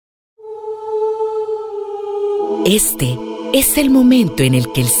Este es el momento en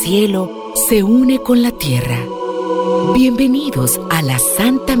el que el cielo se une con la tierra. Bienvenidos a la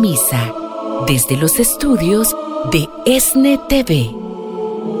Santa Misa desde los estudios de ESNE TV.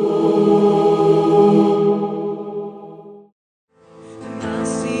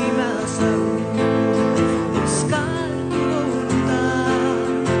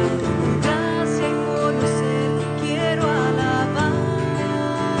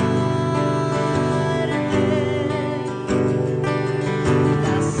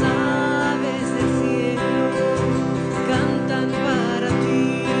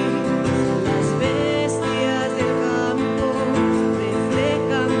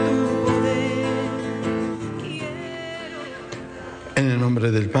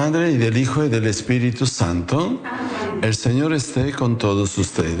 Del Padre, y del Hijo, y del Espíritu Santo. El Señor esté con todos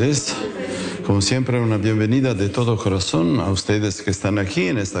ustedes. Como siempre, una bienvenida de todo corazón a ustedes que están aquí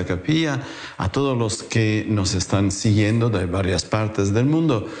en esta capilla, a todos los que nos están siguiendo de varias partes del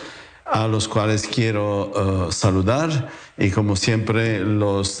mundo, a los cuales quiero saludar, y como siempre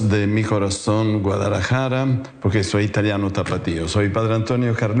los de mi corazón Guadalajara, porque soy italiano tapatío. Soy Padre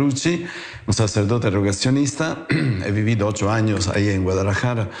Antonio Carlucci, un sacerdote rogacionista. He vivido 8 años ahí en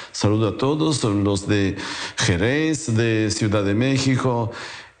Guadalajara. Saludo a todos los de Jerez, de Ciudad de México,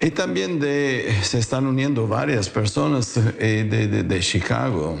 y también se están uniendo varias personas de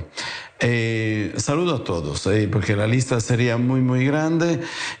Chicago. Saludo a todos, porque la lista sería muy grande.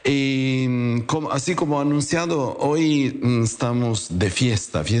 Y así como anunciado, hoy estamos de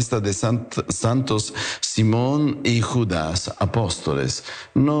fiesta de Santos Simón y Judas, apóstoles.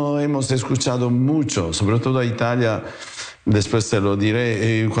 No hemos escuchado mucho, sobre todo a Italia. Después te lo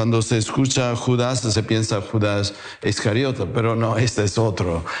diré. Cuando se escucha Judas, se piensa Judas Iscariota, pero no, este es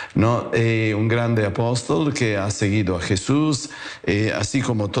otro, ¿no? Un grande apóstol que ha seguido a Jesús, así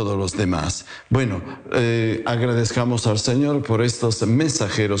como todos los demás. Bueno, agradezcamos al Señor por estos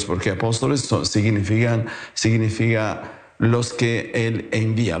mensajeros, porque apóstoles significa los que Él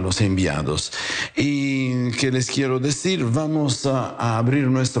envía, los enviados. Y que les quiero decir, vamos a abrir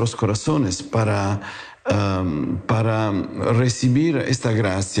nuestros corazones para recibir esta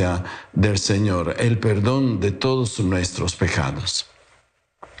gracia del Señor, el perdón de todos nuestros pecados.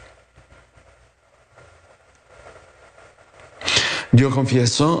 Yo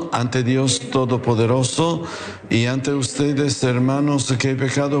confieso ante Dios Todopoderoso y ante ustedes, hermanos, que he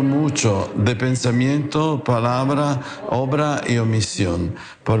pecado mucho de pensamiento, palabra, obra y omisión.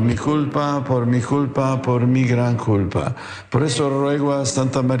 Por mi culpa, por mi gran culpa. Por eso ruego a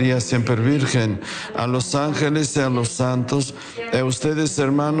Santa María Siempre Virgen, a los ángeles y a los santos, y a ustedes,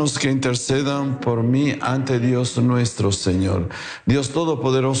 hermanos, que intercedan por mí ante Dios nuestro Señor. Dios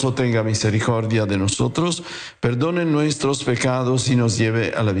Todopoderoso tenga misericordia de nosotros, perdone nuestros pecados y nos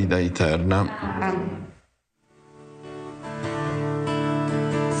lleve a la vida eterna. Amén.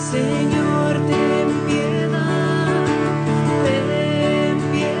 Señor, ten piedad de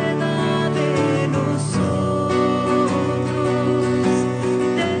nosotros.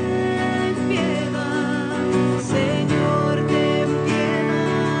 Ten piedad, Señor, ten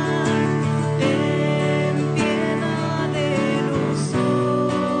piedad de nosotros.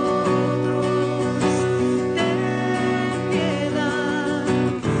 Ten piedad,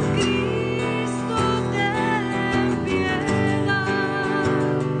 Cristo, ten piedad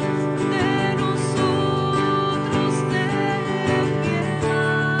de nosotros, ten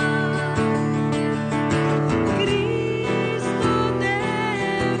piedad. Cristo,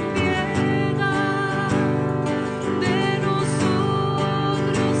 ten piedad de nosotros, ten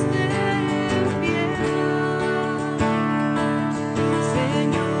piedad.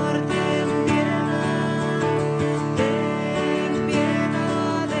 Señor, ten piedad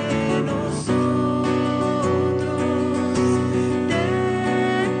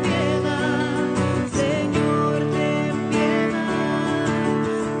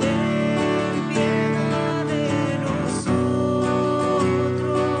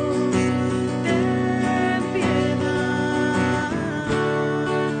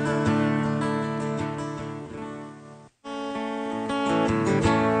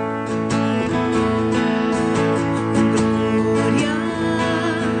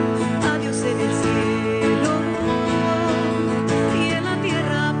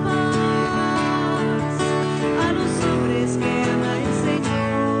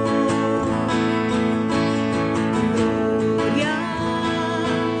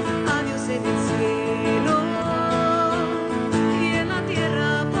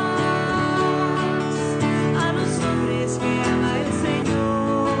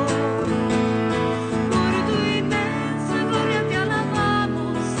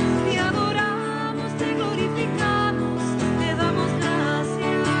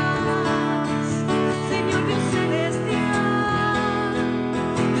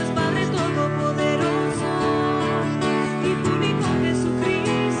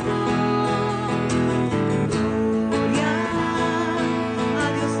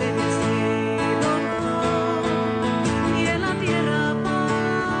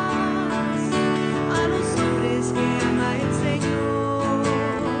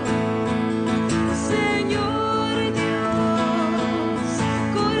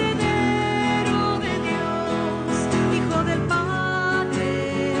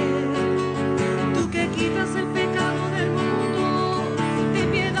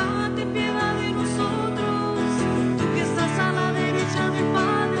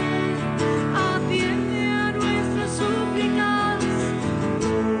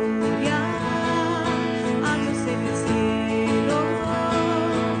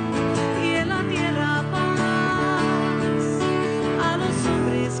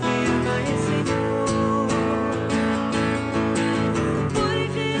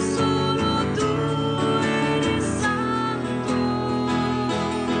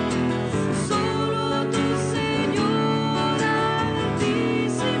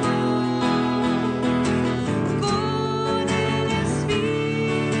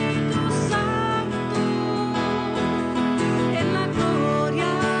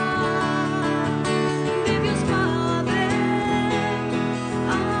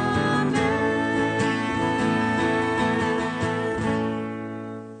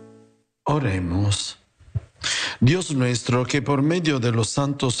Oremos. Dios nuestro, que por medio de los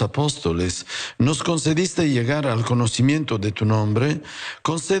santos apóstoles nos concediste llegar al conocimiento de tu nombre,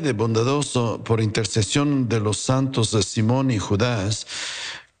 concede bondadoso por intercesión de los santos Simón y Judas,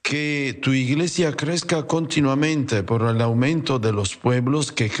 que tu iglesia crezca continuamente por el aumento de los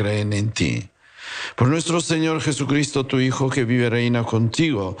pueblos que creen en ti. Por nuestro Señor Jesucristo, tu Hijo, que vive y reina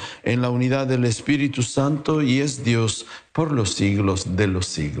contigo en la unidad del Espíritu Santo y es Dios por los siglos de los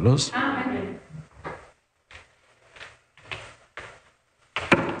siglos.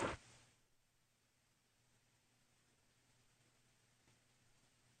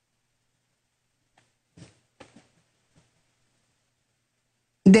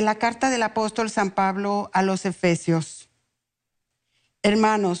 De la carta del apóstol San Pablo a los Efesios.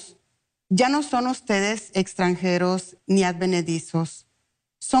 Hermanos, ya no son ustedes extranjeros ni advenedizos,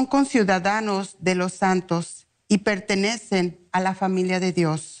 son conciudadanos de los santos y pertenecen a la familia de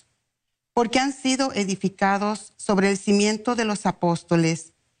Dios, porque han sido edificados sobre el cimiento de los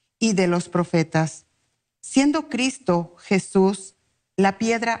apóstoles y de los profetas, siendo Cristo Jesús la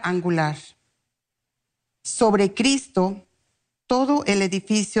piedra angular. Sobre Cristo, todo el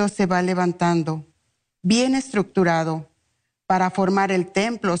edificio se va levantando, bien estructurado, para formar el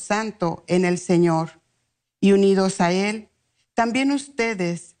templo santo en el Señor. Y unidos a Él, también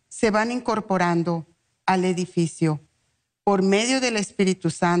ustedes se van incorporando al edificio por medio del Espíritu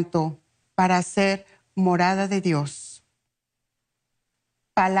Santo para ser morada de Dios.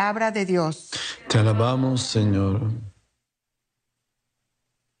 Palabra de Dios. Te alabamos, Señor.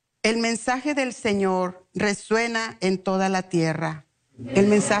 El mensaje del Señor resuena en toda la tierra. El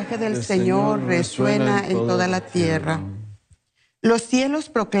mensaje del Señor resuena en toda la tierra. Los cielos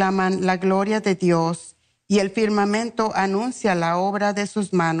proclaman la gloria de Dios y el firmamento anuncia la obra de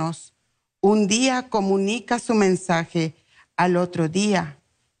sus manos. Un día comunica su mensaje al otro día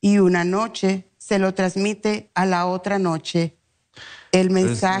y una noche se lo transmite a la otra noche. El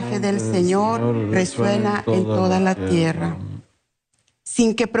mensaje del Señor resuena en toda la tierra.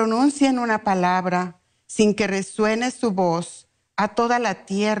 Sin que pronuncien una palabra, sin que resuene su voz, a toda la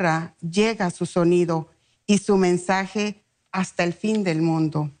tierra llega su sonido y su mensaje hasta el fin del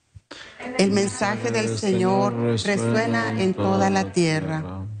mundo. El mensaje del Señor resuena en toda la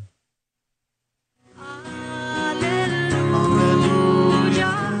tierra. Aleluya,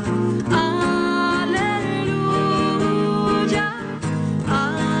 aleluya,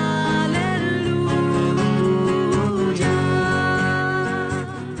 aleluya.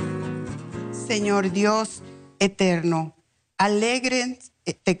 Señor Dios eterno, alegres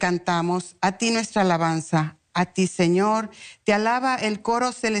te cantamos, a ti nuestra alabanza. A ti, Señor, te alaba el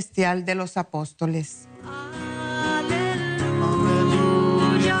coro celestial de los apóstoles. Aleluya,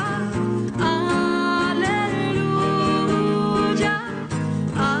 aleluya,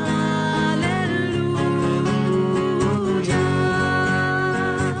 aleluya.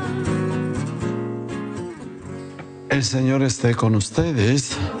 El Señor esté con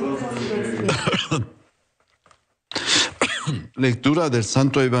ustedes. Lectura del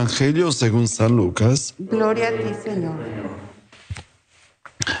Santo Evangelio según San Lucas. Gloria a ti, Señor.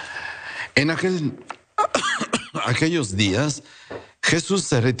 En aquellos días, Jesús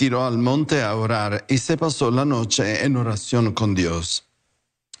se retiró al monte a orar y se pasó la noche en oración con Dios.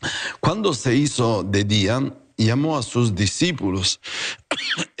 Cuando se hizo de día, llamó a sus discípulos,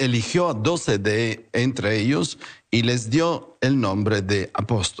 eligió a 12 de entre ellos y les dio el nombre de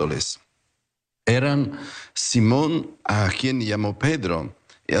apóstoles. Eran Simón, a quien llamó Pedro,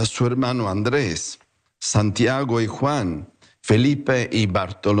 y a su hermano Andrés, Santiago y Juan, Felipe y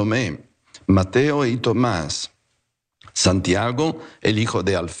Bartolomé, Mateo y Tomás, Santiago, el hijo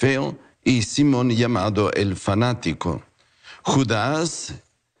de Alfeo, y Simón llamado el fanático, Judas,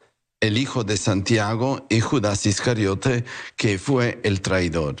 el hijo de Santiago, y Judas Iscariote, que fue el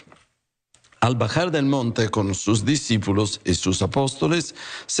traidor. Al bajar del monte con sus discípulos y sus apóstoles,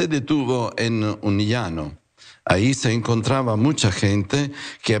 se detuvo en un llano. Ahí se encontraba mucha gente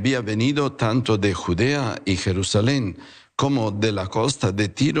que había venido tanto de Judea y Jerusalén como de la costa de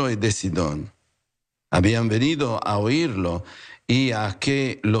Tiro y de Sidón. Habían venido a oírlo y a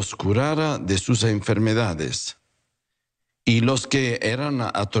que los curara de sus enfermedades. Y los que eran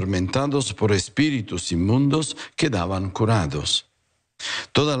atormentados por espíritus inmundos quedaban curados.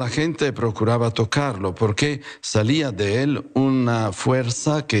 Toda la gente procuraba tocarlo porque salía de él una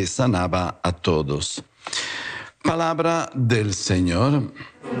fuerza que sanaba a todos. Palabra del Señor.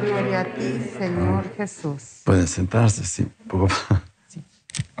 Gloria a ti, Señor Jesús. Pueden sentarse, sí, un poco. Sí.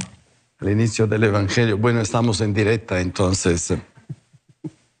 Al inicio del Evangelio. Bueno, estamos en directa, entonces.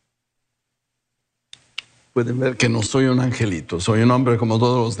 Pueden ver que no soy un angelito, soy un hombre como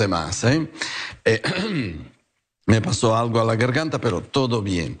todos los demás. Me pasó algo a la garganta, pero todo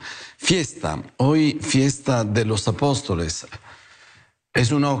bien. Fiesta, hoy fiesta de los apóstoles.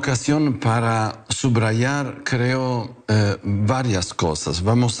 Es una ocasión para subrayar, creo, varias cosas.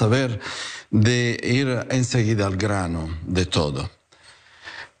 Vamos a ver de ir enseguida al grano de todo.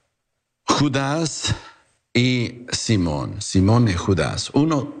 Judas y Simón, Simón y Judas,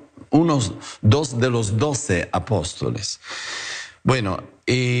 dos de los 12 apóstoles. Bueno,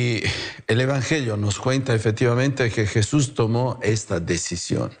 y el Evangelio nos cuenta efectivamente que Jesús tomó esta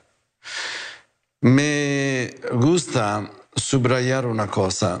decisión. Me gusta subrayar una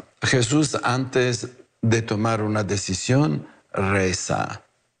cosa. Jesús, antes de tomar una decisión, reza.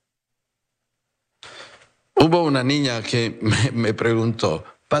 Hubo una niña que me preguntó,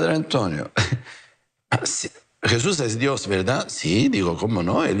 Padre Antonio, Jesús es Dios, ¿verdad? Sí, digo, ¿cómo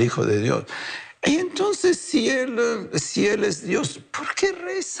no? El Hijo de Dios. Y entonces, si él es Dios, ¿por qué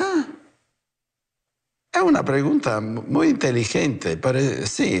reza? Es una pregunta muy inteligente.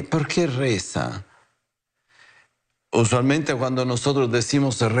 Sí, ¿por qué reza? Usualmente cuando nosotros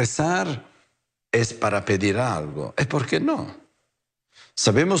decimos rezar es para pedir algo. ¿Es por qué no?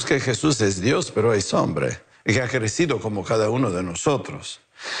 Sabemos que Jesús es Dios, pero es hombre y que ha crecido como cada uno de nosotros.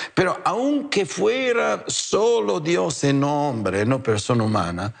 Pero aunque fuera solo Dios en hombre, no persona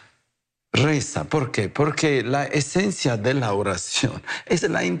humana, reza. ¿Por qué? Porque la esencia de la oración es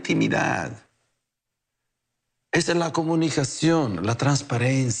la intimidad, es la comunicación, la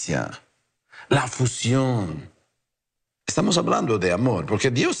transparencia, la fusión. Estamos hablando de amor,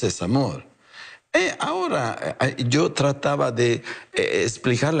 porque Dios es amor. Ahora, yo trataba de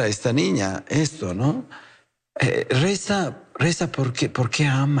explicarle a esta niña esto, ¿no? Reza porque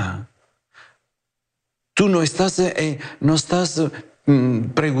ama. Tú no estás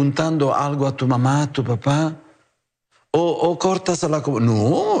preguntando algo a tu mamá, a tu papá, o cortas a la...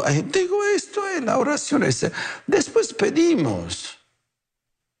 No, digo, esto es la oración. Después pedimos.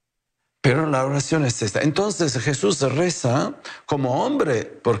 Pero la oración es esta. Entonces Jesús reza como hombre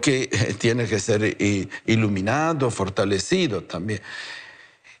porque tiene que ser iluminado, fortalecido también.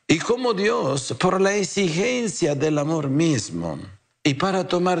 Y como Dios por la exigencia del amor mismo y para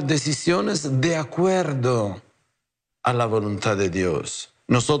tomar decisiones de acuerdo a la voluntad de Dios.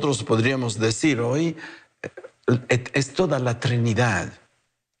 Nosotros podríamos decir hoy, es toda la Trinidad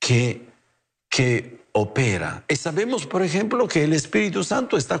que opera. Y sabemos, por ejemplo, que el Espíritu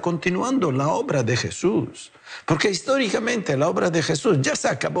Santo está continuando la obra de Jesús. Porque históricamente la obra de Jesús ya se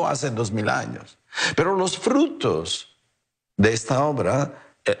acabó hace 2000 años. Pero los frutos de esta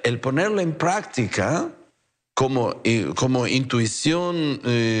obra, el ponerla en práctica como intuición,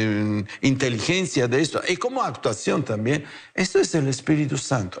 inteligencia de esto, y como actuación también, esto es el Espíritu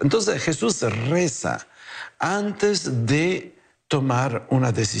Santo. Entonces Jesús reza antes de tomar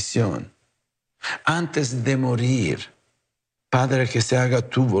una decisión. Antes de morir, Padre, que se haga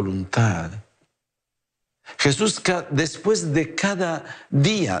tu voluntad. Jesús, después de cada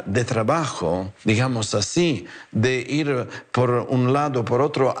día de trabajo, digamos así, de ir por un lado, por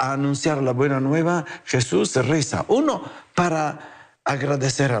otro, a anunciar la buena nueva, Jesús reza. 1, para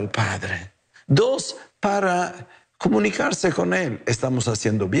agradecer al Padre. 2, para comunicarse con Él. ¿Estamos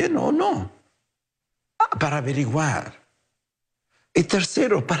haciendo bien o no? Para averiguar. Y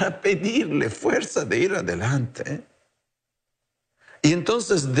 3, para pedirle fuerza de ir adelante. Y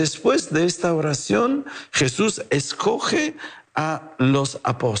entonces, después de esta oración, Jesús escoge a los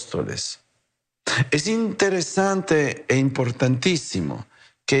apóstoles. Es interesante e importantísimo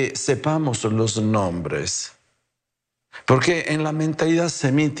que sepamos los nombres. Porque en la mentalidad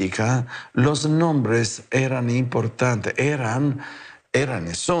semítica, los nombres eran importantes, eran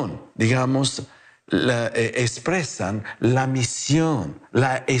y son, digamos, expresan la misión,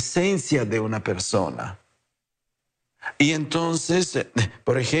 la esencia de una persona. Y entonces,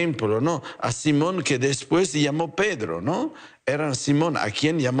 por ejemplo, ¿no? A Simón, que después llamó Pedro, ¿no? Era Simón a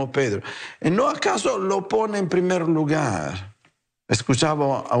quien llamó Pedro. ¿No acaso lo pone en primer lugar?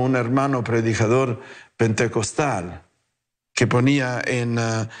 Escuchaba a un hermano predicador pentecostal que ponía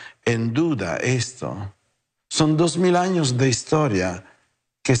en duda esto. Son 2000 años de historia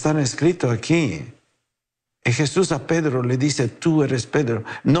que están escritos aquí. Y Jesús a Pedro le dice, tú eres Pedro.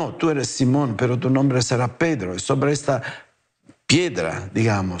 No, tú eres Simón, pero tu nombre será Pedro. Sobre esta piedra,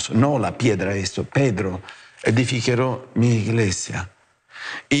 digamos, no la piedra esto, Pedro, edificaré mi iglesia.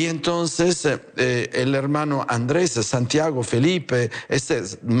 Y entonces el hermano Andrés, Santiago, Felipe,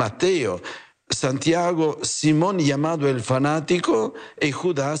 Mateo, Santiago, Simón llamado el fanático y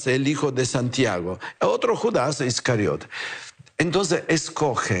Judas, el hijo de Santiago. Otro Judas, Iscariote. Entonces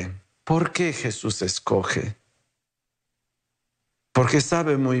escoge. ¿por qué Jesús escoge? Porque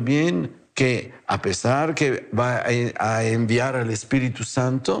sabe muy bien que a pesar que va a enviar al Espíritu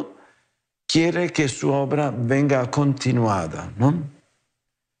Santo, quiere que su obra venga continuada, ¿no?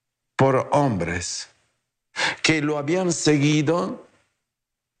 Por hombres que lo habían seguido,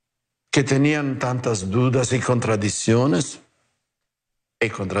 que tenían tantas dudas y contradicciones, y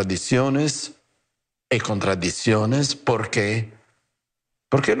contradicciones, y contradicciones. ¿Por qué?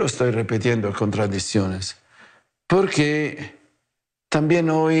 ¿Por qué lo estoy repitiendo, contradicciones? Porque también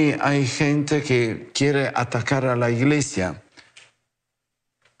hoy hay gente que quiere atacar a la iglesia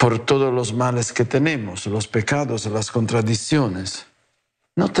por todos los males que tenemos, los pecados, las contradicciones.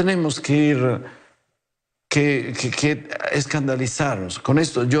 No tenemos que ir, que escandalizarnos. Con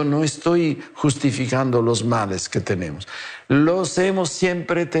esto yo no estoy justificando los males que tenemos. Los hemos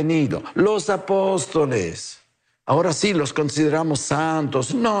siempre tenido. Los apóstoles, ahora sí los consideramos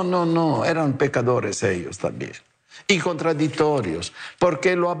santos. No, eran pecadores ellos también. Y contradictorios,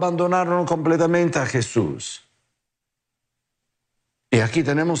 porque lo abandonaron completamente a Jesús. Y aquí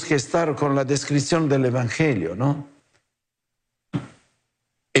tenemos que estar con la descripción del Evangelio, ¿no?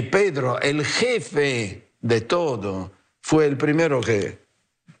 Y Pedro, el jefe de todo, fue el primero que...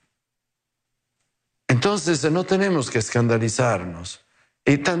 Entonces no tenemos que escandalizarnos.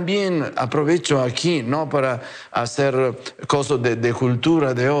 Y también aprovecho aquí, no para hacer cosas de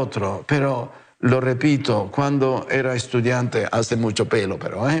cultura de otro, pero lo repito, cuando era estudiante, hace mucho pelo,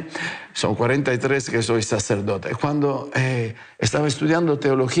 pero son 43 que soy sacerdote. Cuando estaba estudiando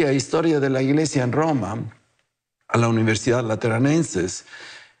teología e historia de la iglesia en Roma, a la Universidad Lateranenses,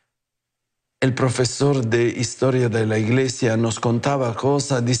 el profesor de historia de la iglesia nos contaba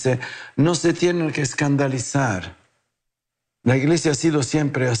cosas, dice, no se tienen que escandalizar. La iglesia ha sido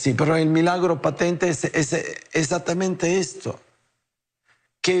siempre así, pero el milagro patente es exactamente esto,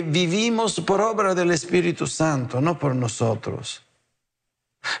 que vivimos por obra del Espíritu Santo, no por nosotros.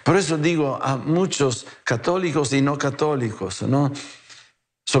 Por eso digo a muchos católicos y no católicos, ¿no?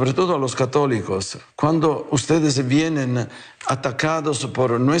 Sobre todo a los católicos, cuando ustedes vienen atacados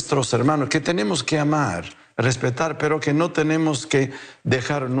por nuestros hermanos, que tenemos que amar, respetar, pero que no tenemos que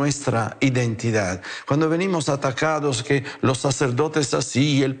dejar nuestra identidad. Cuando venimos atacados, que los sacerdotes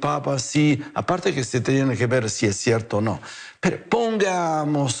así, el Papa así, aparte que se tiene que ver si es cierto o no, pero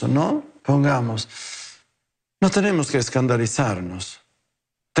pongamos, ¿no? Pongamos. No tenemos que escandalizarnos.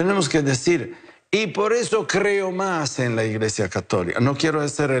 Tenemos que decir, y por eso creo más en la Iglesia Católica. No quiero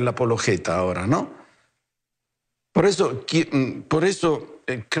ser el apologeta ahora, ¿no? Por eso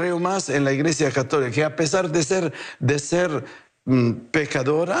creo más en la Iglesia Católica, que a pesar de ser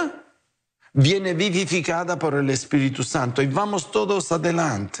pecadora, viene vivificada por el Espíritu Santo. Y vamos todos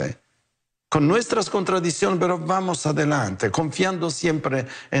adelante, con nuestras contradicciones, pero vamos adelante, confiando siempre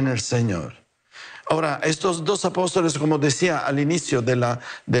en el Señor. Ahora, estos dos apóstoles, como decía al inicio de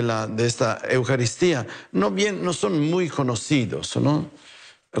esta Eucaristía, no son muy conocidos, ¿no?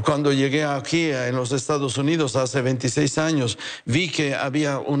 Cuando llegué aquí en los Estados Unidos hace 26 años, vi que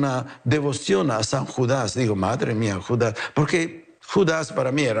había una devoción a San Judas. Digo, madre mía, Judas, porque Judas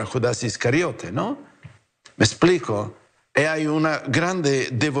para mí era Judas Iscariote, ¿no? ¿Me explico? Y hay una grande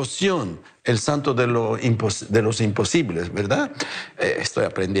devoción, el santo de los imposibles, ¿verdad? Estoy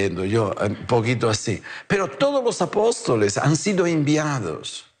aprendiendo yo un poquito así. Pero todos los apóstoles han sido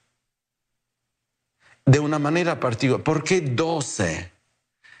enviados de una manera particular. ¿Por qué 12?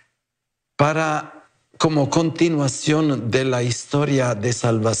 Para, como continuación de la historia de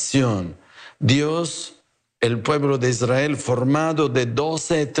salvación, Dios, el pueblo de Israel formado de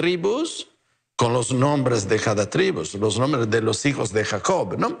 12 tribus, con los nombres de cada tribu, los nombres de los hijos de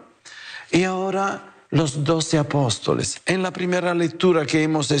Jacob, ¿no? Y ahora los 12 apóstoles. En la primera lectura que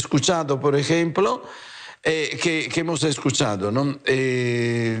hemos escuchado, por ejemplo, que hemos escuchado, ¿no?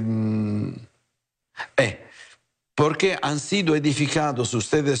 Porque han sido edificados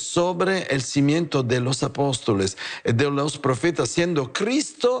ustedes sobre el cimiento de los apóstoles, de los profetas, siendo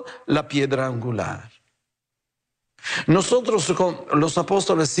Cristo la piedra angular. Nosotros con los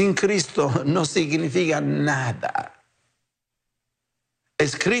apóstoles sin Cristo no significa nada.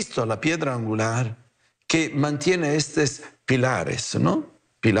 Es Cristo la piedra angular que mantiene estos pilares, ¿no?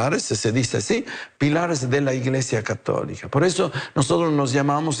 Pilares, se dice así, pilares de la Iglesia Católica. Por eso nosotros nos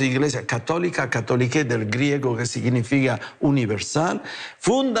llamamos Iglesia Católica, católica del griego que significa universal,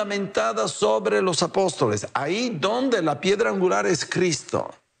 fundamentada sobre los apóstoles, ahí donde la piedra angular es Cristo.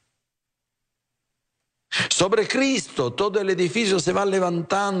 Sobre Cristo todo el edificio se va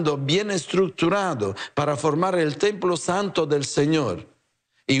levantando bien estructurado para formar el templo santo del Señor.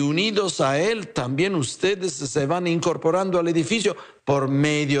 Y unidos a Él, también ustedes se van incorporando al edificio por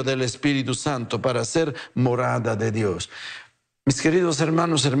medio del Espíritu Santo para ser morada de Dios. Mis queridos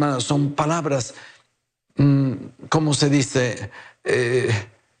hermanos, hermanas, son palabras, ¿cómo se dice?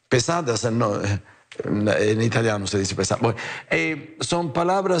 Pesadas, no, en italiano se dice pesadas. Bueno, son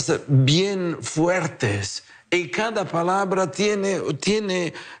palabras bien fuertes. Y cada palabra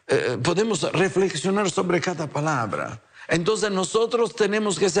podemos reflexionar sobre cada palabra. Entonces nosotros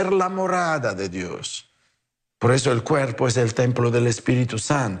tenemos que ser la morada de Dios. Por eso el cuerpo es el templo del Espíritu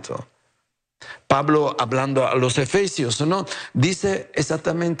Santo. Pablo, hablando a los efesios, ¿no?, dice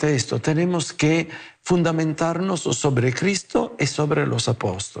exactamente esto. Tenemos que fundamentarnos sobre Cristo y sobre los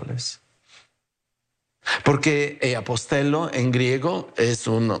apóstoles. Porque apostelo en griego es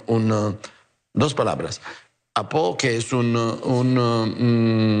dos palabras. Apo, que es una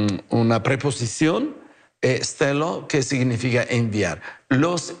preposición, stelo, que significa enviar.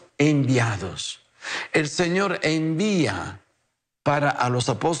 Los enviados. El Señor envía a los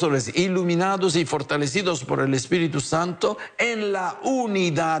apóstoles iluminados y fortalecidos por el Espíritu Santo en la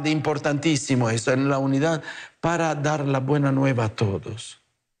unidad, importantísimo eso, en la unidad para dar la buena nueva a todos.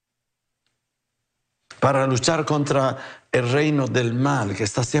 Para luchar contra el reino del mal que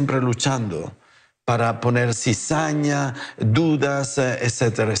está siempre luchando, para poner cizaña, dudas,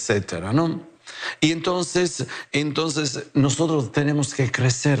 etcétera, etcétera, ¿no? Y entonces nosotros tenemos que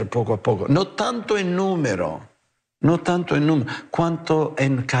crecer poco a poco, no tanto en número, cuanto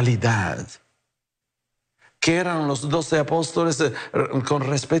en calidad. ¿Qué eran los 12 apóstoles con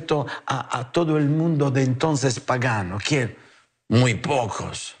respecto a todo el mundo de entonces pagano? ¿Quién? Muy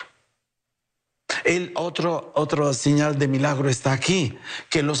pocos. Otro señal de milagro está aquí,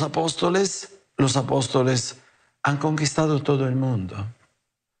 que los apóstoles han conquistado todo el mundo.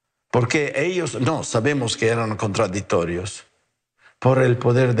 Porque ellos, no, sabemos que eran contradictorios por el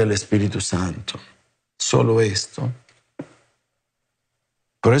poder del Espíritu Santo. Solo esto.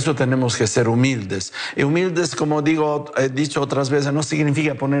 Por eso tenemos que ser humildes. Y humildes, como he dicho otras veces, no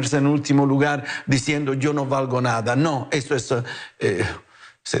significa ponerse en último lugar diciendo yo no valgo nada. No, esto es,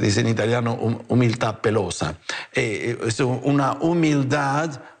 se dice en italiano, humildad pelosa. Es una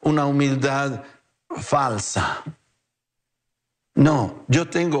humildad falsa. No, yo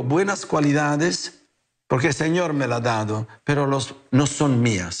tengo buenas cualidades porque el Señor me las ha dado, pero no son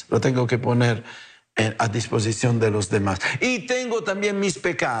mías. Lo tengo que poner a disposición de los demás. Y tengo también mis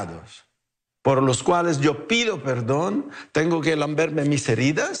pecados, por los cuales yo pido perdón. Tengo que lamberme mis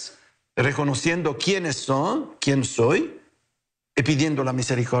heridas, reconociendo quién soy, y pidiendo la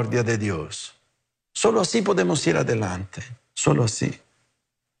misericordia de Dios. Solo así podemos ir adelante, solo así.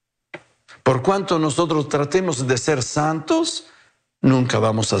 Por cuanto nosotros tratemos de ser santos, nunca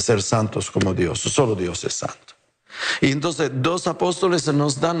vamos a ser santos como Dios. Solo Dios es santo. Y entonces 2 apóstoles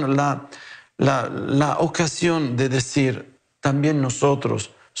nos dan la ocasión de decir, también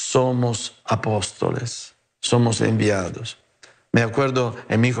nosotros somos apóstoles, somos enviados. Me acuerdo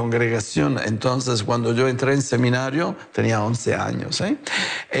en mi congregación, entonces cuando yo entré en seminario, tenía 11 años,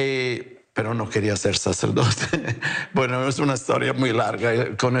 pero no quería ser sacerdote. Bueno, es una historia muy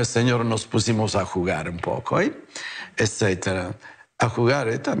larga. Con el Señor nos pusimos a jugar un poco, etcétera. A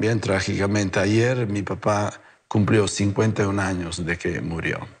jugar, también trágicamente. Ayer mi papá cumplió 51 años de que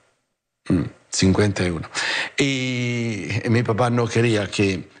murió. 51. Y mi papá no quería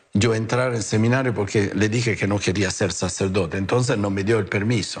que yo entrara en seminario porque le dije que no quería ser sacerdote. Entonces no me dio el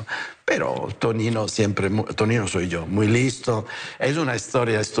permiso. Pero Tonino soy yo, muy listo. Es una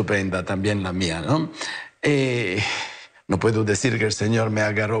historia estupenda también la mía, ¿no? No puedo decir que el Señor me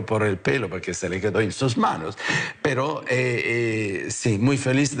agarró por el pelo porque se le quedó en sus manos. Pero sí, muy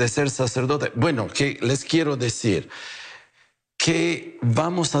feliz de ser sacerdote. Bueno, ¿qué les quiero decir? Que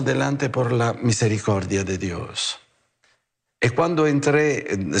vamos adelante por la misericordia de Dios. Y cuando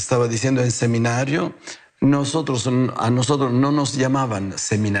entré, estaba diciendo en seminario, a nosotros no nos llamaban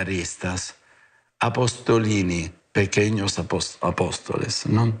seminaristas, apostolini, pequeños apóstoles,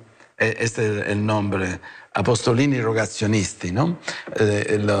 ¿no? Este es el nombre, apostolini rogazionisti, ¿no?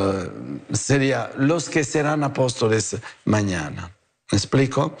 Sería los que serán apóstoles mañana. ¿Me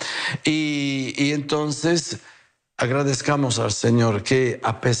explico? Y entonces agradezcamos al Señor que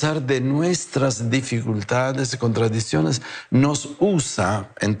a pesar de nuestras dificultades y contradicciones nos usa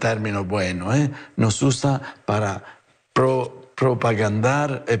en términos buenos, nos usa para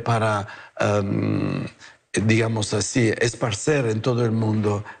propagandar, para, digamos así, esparcer en todo el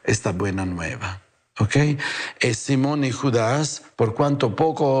mundo esta buena nueva. ¿Ok? Simón y Judas, por cuanto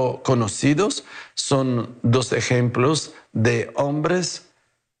poco conocidos, son 2 ejemplos de hombres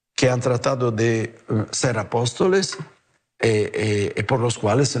que han tratado de ser apóstoles por los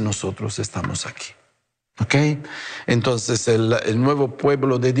cuales nosotros estamos aquí. ¿Ok? Entonces el nuevo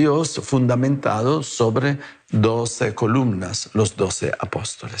pueblo de Dios fundamentado sobre 12 columnas, los 12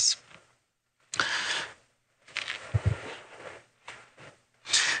 apóstoles.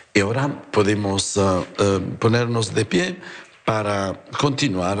 Y ahora podemos ponernos de pie para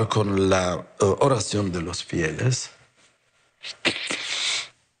continuar con la oración de los fieles.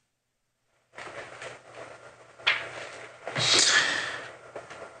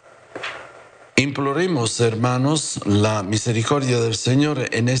 Imploremos, hermanos, la misericordia del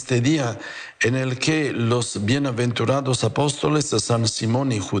Señor en este día en el que los bienaventurados apóstoles San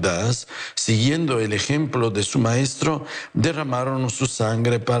Simón y Judas, siguiendo el ejemplo de su maestro, derramaron su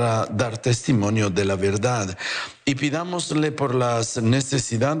sangre para dar testimonio de la verdad. Y pidámosle por las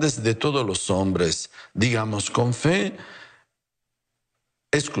necesidades de todos los hombres. Digamos con fe: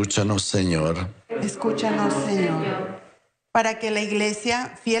 escúchanos, Señor. Escúchanos, Señor. Para que la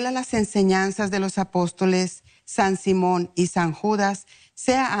Iglesia, fiel a las enseñanzas de los apóstoles San Simón y San Judas,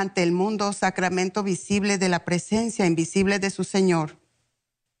 sea ante el mundo sacramento visible de la presencia invisible de su Señor.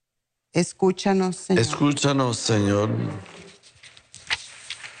 Escúchanos, Señor. Escúchanos, Señor.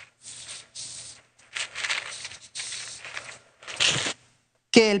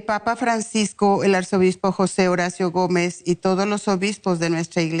 Que el Papa Francisco, el arzobispo José Horacio Gómez y todos los obispos de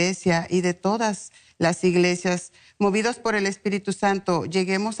nuestra Iglesia y de todas las iglesias, movidos por el Espíritu Santo,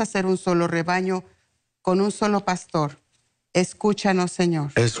 lleguemos a ser un solo rebaño con un solo pastor. Escúchanos,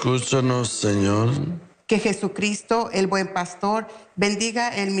 Señor. Escúchanos, Señor. Que Jesucristo, el buen pastor,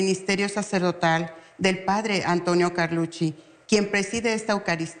 bendiga el ministerio sacerdotal del Padre Antonio Carlucci, quien preside esta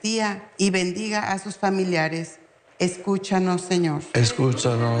Eucaristía, y bendiga a sus familiares. Escúchanos, Señor.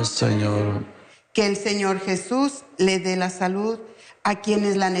 Escúchanos, Señor. Que el Señor Jesús le dé la salud a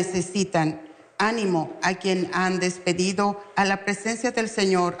quienes la necesitan. Ánimo a quien han despedido a la presencia del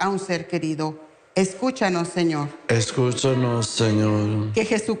Señor a un ser querido. Escúchanos, Señor. Escúchanos, Señor. Que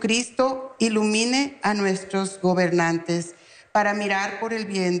Jesucristo ilumine a nuestros gobernantes para mirar por el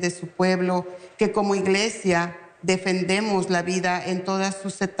bien de su pueblo, que como Iglesia defendemos la vida en todas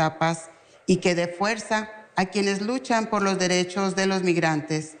sus etapas, y que dé fuerza a quienes luchan por los derechos de los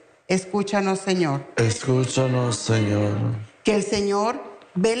migrantes. Escúchanos, Señor. Escúchanos, Señor. Que el Señor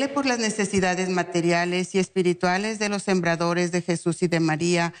vele por las necesidades materiales y espirituales de los sembradores de Jesús y de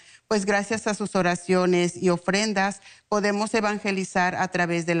María, pues gracias a sus oraciones y ofrendas podemos evangelizar a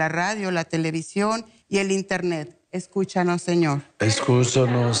través de la radio, la televisión y el Internet. Escúchanos, Señor.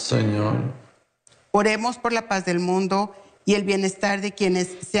 Escúchanos, Señor. Oremos por la paz del mundo y el bienestar de quienes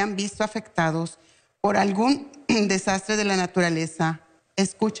se han visto afectados por algún desastre de la naturaleza.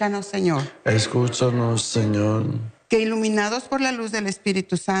 Escúchanos, Señor. Escúchanos, Señor. Que iluminados por la luz del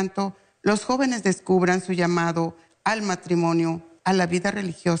Espíritu Santo, los jóvenes descubran su llamado al matrimonio, a la vida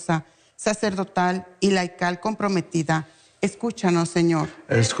religiosa, sacerdotal y laical comprometida. Escúchanos, Señor.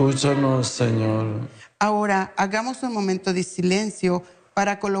 Escúchanos, Señor. Ahora hagamos un momento de silencio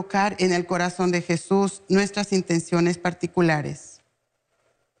para colocar en el corazón de Jesús nuestras intenciones particulares.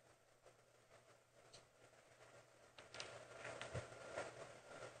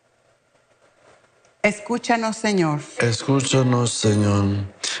 Escúchanos, Señor. Escúchanos, Señor.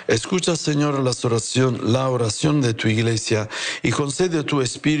 Escucha, Señor, la oración de tu iglesia y concede tu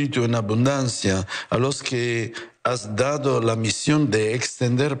espíritu en abundancia a los que has dado la misión de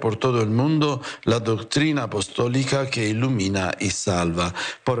extender por todo el mundo la doctrina apostólica que ilumina y salva.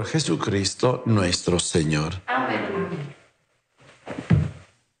 Por Jesucristo nuestro Señor. Amén.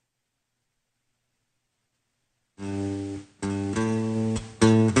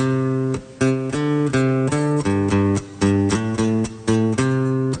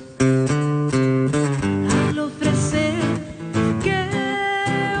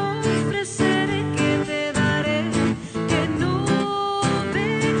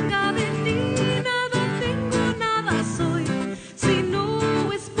 Si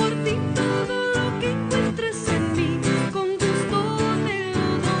no es por ti, todo lo que encuentres en mí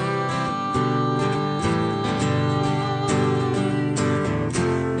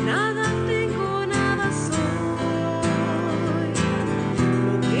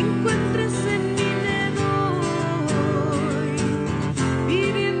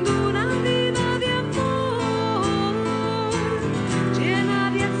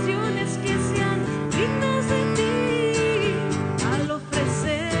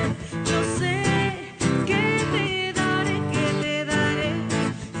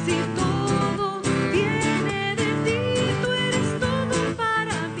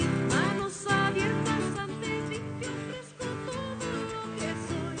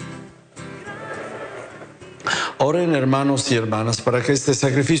Oren, hermanos y hermanas, para que este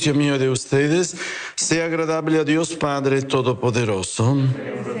sacrificio mío de ustedes sea agradable a Dios Padre Todopoderoso. Señor,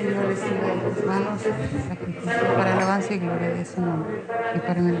 reciba de las manos este sacrificio para alabanza y gloria de su nombre y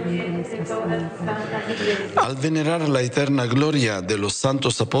para el bien de nuestras almas. Al venerar la eterna gloria de los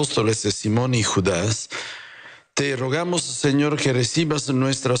santos apóstoles de Simón y Judas, te rogamos, Señor, que recibas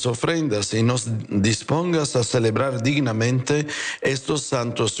nuestras ofrendas y nos dispongas a celebrar dignamente estos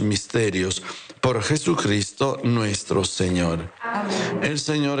santos misterios. Por Jesucristo nuestro Señor. Amén. El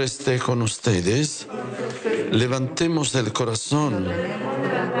Señor esté con ustedes. Levantemos el corazón.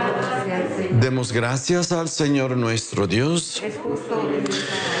 Demos gracias al Señor nuestro Dios. Es justo y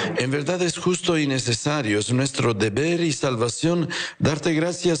necesario. En verdad es justo y necesario, es nuestro deber y salvación darte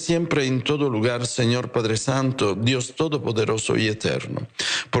gracias siempre en todo lugar, Señor Padre Santo, Dios Todopoderoso y Eterno.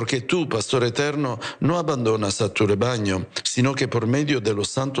 Porque tú, Pastor Eterno, no abandonas a tu rebaño, sino que por medio de los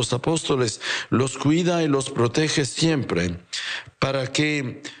santos apóstoles los cuida y los protege siempre, para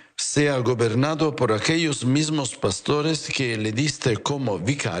que sea gobernado por aquellos mismos pastores que le diste como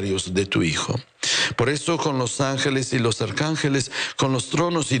vicarios de tu Hijo. Por eso con los ángeles y los arcángeles, con los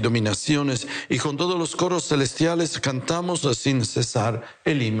tronos y dominaciones y con todos los coros celestiales cantamos sin cesar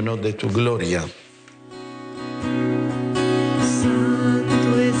el himno de tu gloria.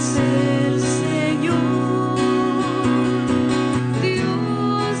 Santo es el Señor,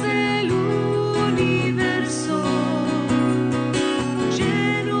 Dios del universo.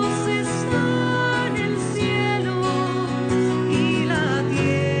 Llenos están el cielo y la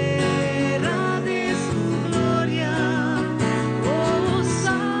tierra de su gloria.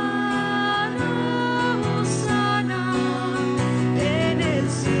 Hosana, hosana en el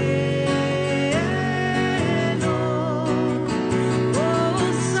cielo.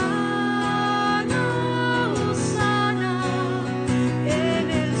 Hosana, hosana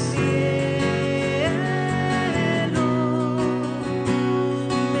en el cielo.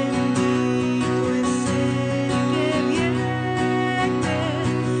 Bendito es el que viene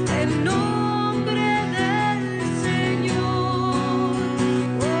en nombre del Señor.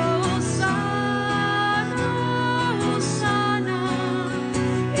 Hosana, hosana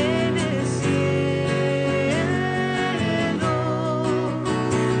en el cielo.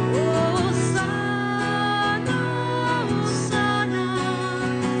 Hosana, hosana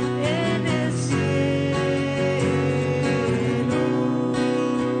en el cielo.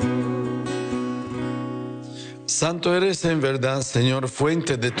 Santo eres en verdad, Señor,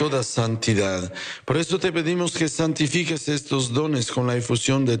 fuente de toda santidad. Por eso te pedimos que santifiques estos dones con la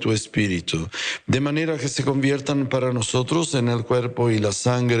efusión de tu Espíritu, de manera que se conviertan para nosotros en el cuerpo y la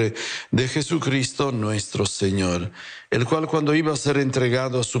sangre de Jesucristo nuestro Señor, el cual cuando iba a ser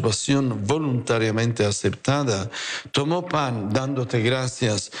entregado a su pasión voluntariamente aceptada, tomó pan dándote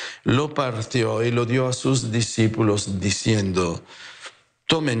gracias, lo partió y lo dio a sus discípulos diciendo: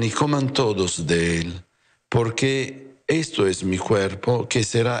 tomen y coman todos de él, porque esto es mi cuerpo que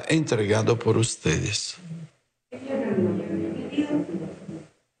será entregado por ustedes.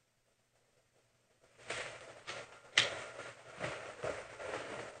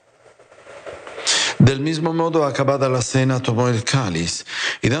 Del mismo modo, acabada la cena, tomó el cáliz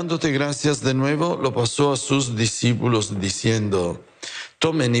y dándote gracias de nuevo, lo pasó a sus discípulos diciendo: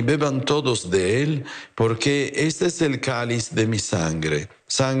 tomen y beban todos de él, porque este es el cáliz de mi sangre,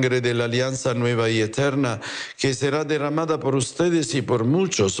 sangre de la alianza nueva y eterna, que será derramada por ustedes y por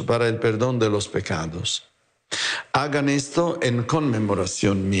muchos para el perdón de los pecados. Hagan esto en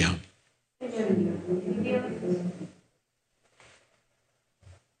conmemoración mía.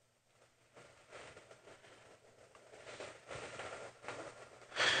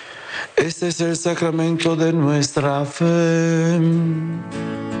 Este es el sacramento de nuestra fe.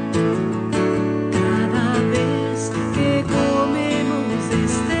 Cada vez que comemos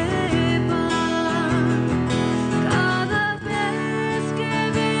este pan, cada vez que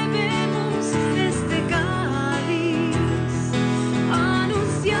bebemos este cáliz,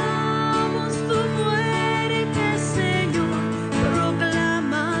 anunciamos tu muerte, Señor,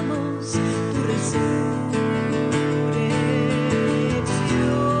 proclamamos tu resurrección.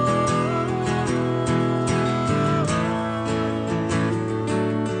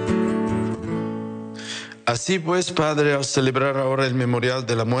 Así pues, Padre, al celebrar ahora el memorial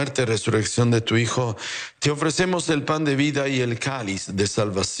de la muerte y resurrección de tu Hijo, te ofrecemos el pan de vida y el cáliz de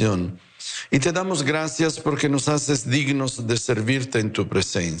salvación. Y te damos gracias porque nos haces dignos de servirte en tu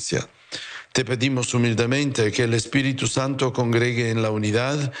presencia. Te pedimos humildemente que el Espíritu Santo congregue en la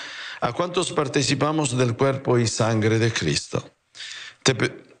unidad a cuantos participamos del cuerpo y sangre de Cristo.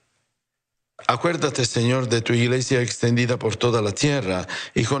 Acuérdate, Señor, de tu iglesia extendida por toda la tierra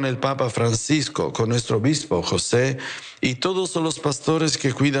y con el Papa Francisco, con nuestro obispo José y todos los pastores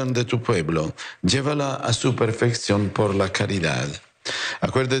que cuidan de tu pueblo. Llévala a su perfección por la caridad.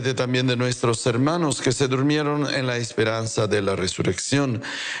 Acuérdate también de nuestros hermanos que se durmieron en la esperanza de la resurrección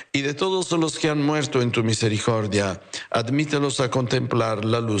y de todos los que han muerto en tu misericordia. Admítelos a contemplar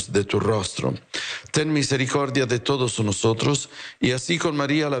la luz de tu rostro. Ten misericordia de todos nosotros y así con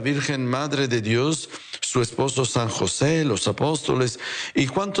María la Virgen, Madre de Dios, su esposo San José, los apóstoles y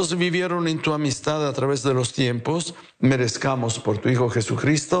cuantos vivieron en tu amistad a través de los tiempos, merezcamos por tu Hijo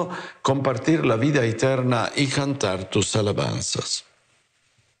Jesucristo compartir la vida eterna y cantar tus alabanzas.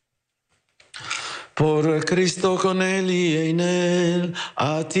 Por Cristo, con Él y en Él,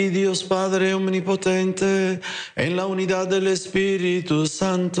 a ti Dios Padre Omnipotente, en la unidad del Espíritu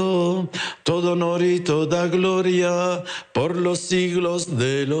Santo, todo honor y toda gloria por los siglos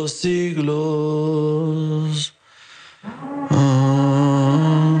de los siglos. Amén.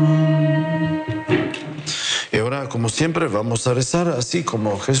 Y ahora, como siempre, vamos a rezar así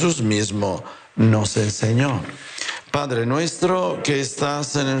como Jesús mismo nos enseñó. Padre nuestro que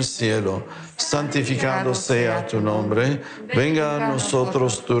estás en el cielo, santificado sea tu nombre, venga a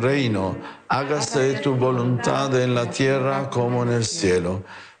nosotros tu reino, hágase tu voluntad en la tierra como en el cielo.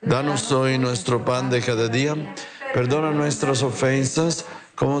 Danos hoy nuestro pan de cada día, perdona nuestras ofensas,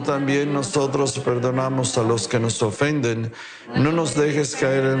 como también nosotros perdonamos a los que nos ofenden. No nos dejes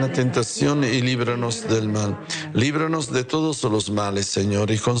caer en la tentación y líbranos del mal. Líbranos de todos los males,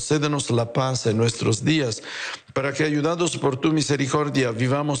 Señor, y concédenos la paz en nuestros días, para que, ayudados por tu misericordia,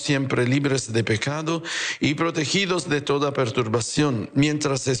 vivamos siempre libres de pecado y protegidos de toda perturbación,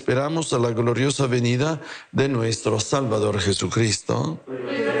 mientras esperamos a la gloriosa venida de nuestro Salvador Jesucristo.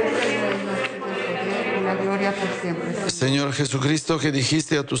 Señor Jesucristo, que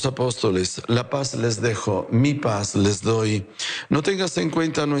dijiste a tus apóstoles, la paz les dejo, mi paz les doy. No tengas en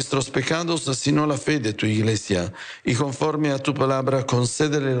cuenta nuestros pecados, sino la fe de tu iglesia, y conforme a tu palabra,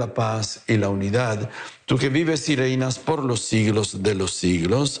 concédele la paz y la unidad. Tú que vives y reinas por los siglos de los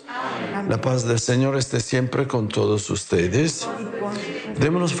siglos. Amén. La paz del Señor esté siempre con todos ustedes.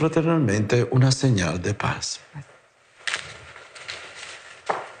 Démonos fraternalmente una señal de paz.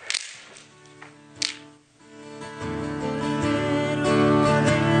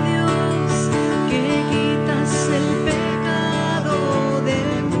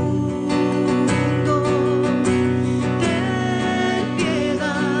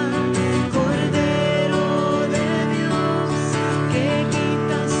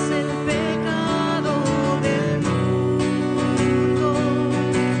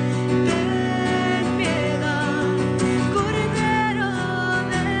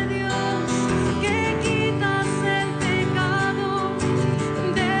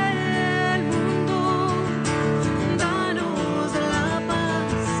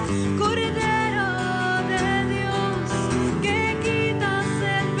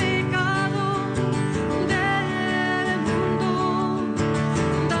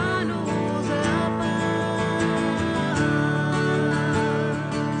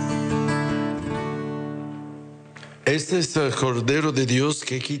 Este es el Cordero de Dios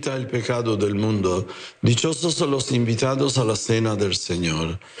que quita el pecado del mundo. Dichosos son los invitados a la cena del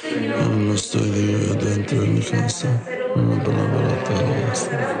Señor. No estoy dentro de mi casa. Una palabra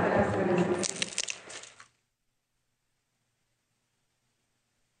te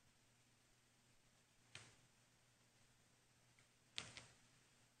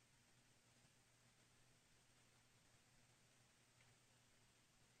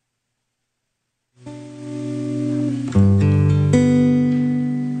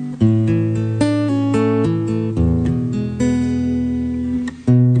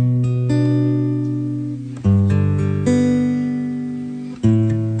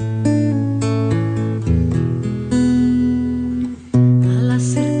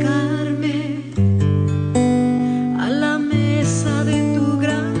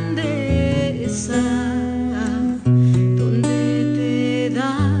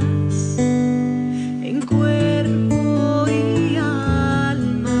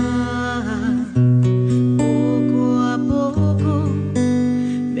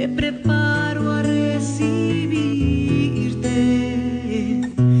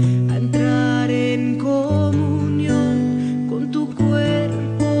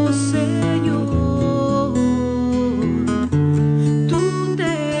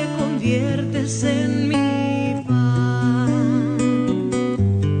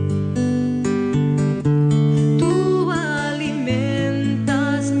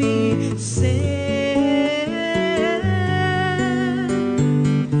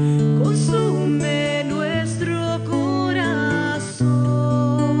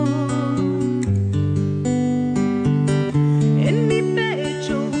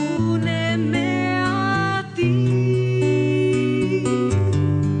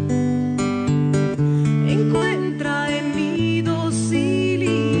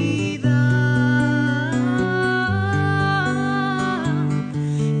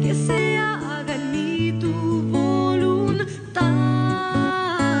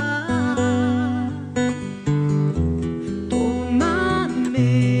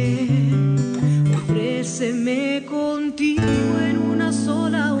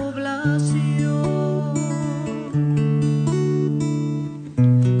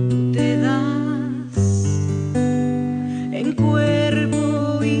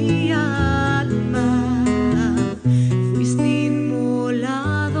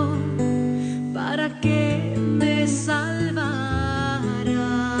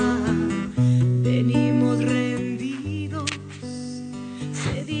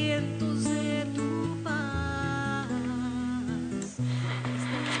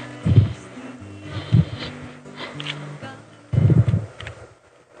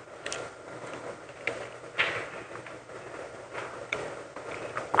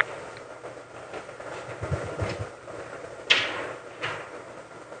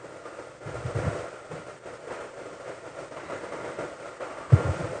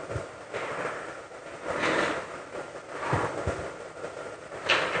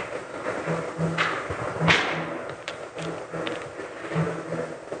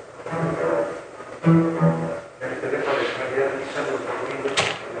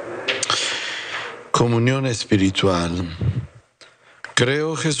Comunión espiritual.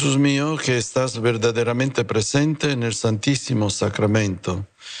 Creo, Jesús mío, que estás verdaderamente presente en el Santísimo Sacramento.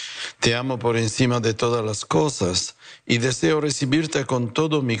 Te amo por encima de todas las cosas y deseo recibirte con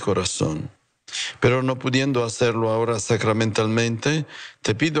todo mi corazón. Pero no pudiendo hacerlo ahora sacramentalmente,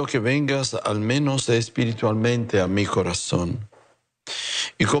 te pido que vengas al menos espiritualmente a mi corazón.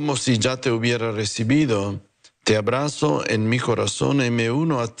 Y como si ya te hubiera recibido, te abrazo en mi corazón y me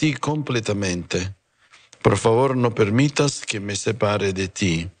uno a ti completamente. Por favor, no permitas que me separe de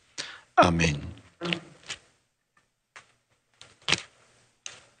ti. Amén.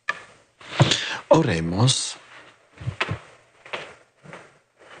 Oremos.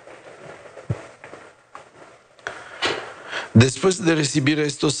 Después de recibir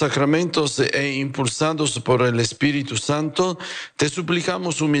estos sacramentos e impulsados por el Espíritu Santo, te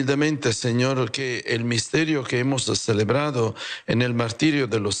suplicamos humildemente, Señor, que el misterio que hemos celebrado en el martirio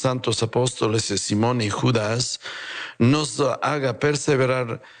de los santos apóstoles Simón y Judas nos haga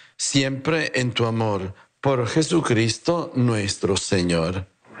perseverar siempre en tu amor. Por Jesucristo nuestro Señor.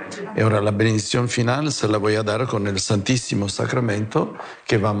 Y ahora la bendición final se la voy a dar con el Santísimo Sacramento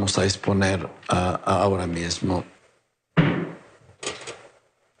que vamos a exponer ahora mismo.